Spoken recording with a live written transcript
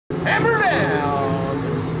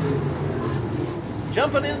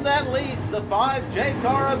Jumping in that leads the 5J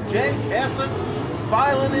car of Jake Hessen.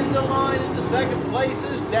 Filing into line into second place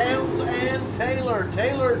is Downs and Taylor.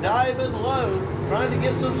 Taylor diving low, trying to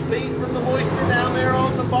get some speed from the moisture down there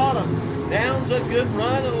on the bottom. Downs a good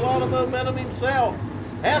run and a lot of momentum himself.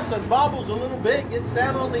 Hessen bobbles a little bit, gets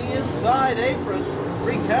down on the inside apron,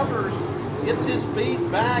 recovers, gets his speed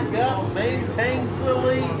back up, maintains the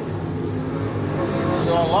lead.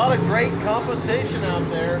 So a lot of great competition out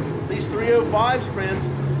there. These 305 sprints,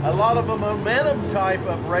 a lot of a momentum type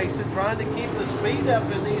of racing, trying to keep the speed up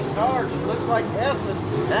in these cars. It looks like Hessen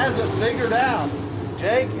has it figured out.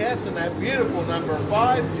 Jake Hessen, that beautiful number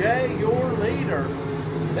 5J, your leader.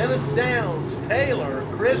 Then it's Downs, Taylor,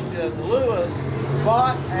 Christian, Lewis,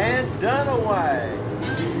 Bott, and Dunaway.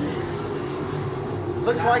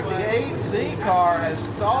 Looks like the 8C car has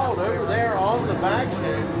stalled over there on the back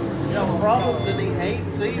chute. No problems in the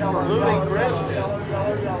 8C for Louis Christian.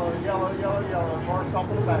 Yellow. Car stop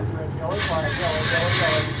in the back, red, yellow flag,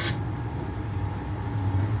 yellow.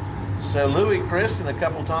 So Louis Christian a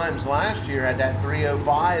couple times last year had that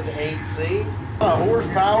 305 8C. A lot of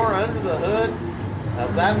horsepower under the hood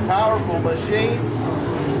of that powerful machine.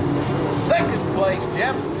 Second place,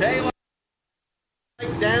 Jeff Taylor.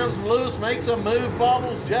 Downs and Lewis makes a move,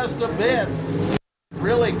 bobbles just a bit.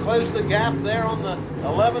 Really close the gap there on the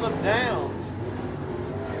 11 of Downs.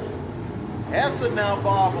 Hessen now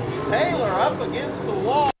bobbles. Taylor up against the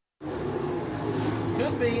wall.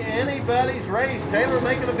 Could be anybody's race. Taylor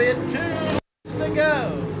making a bid. 2 to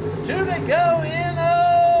go. 2 to go in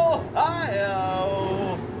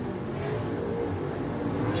Ohio.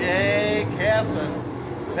 Jake Hessen,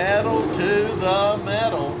 pedal to the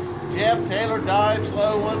metal. Jeff Taylor dives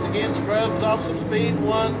low once again, scrubs off some speed.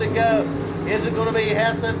 1 to go. Is it going to be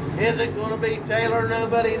Hessen? Is it going to be Taylor?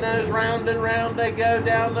 Nobody knows. Round and round they go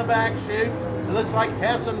down the back chute. It looks like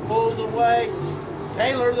Hessen pulls away.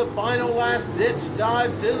 Taylor, the final last ditch dive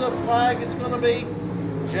to the flag. It's going to be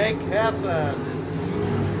Jake Hessen.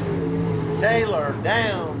 Taylor,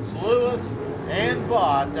 Downs, Lewis, and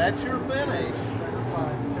Bott. That's your finish.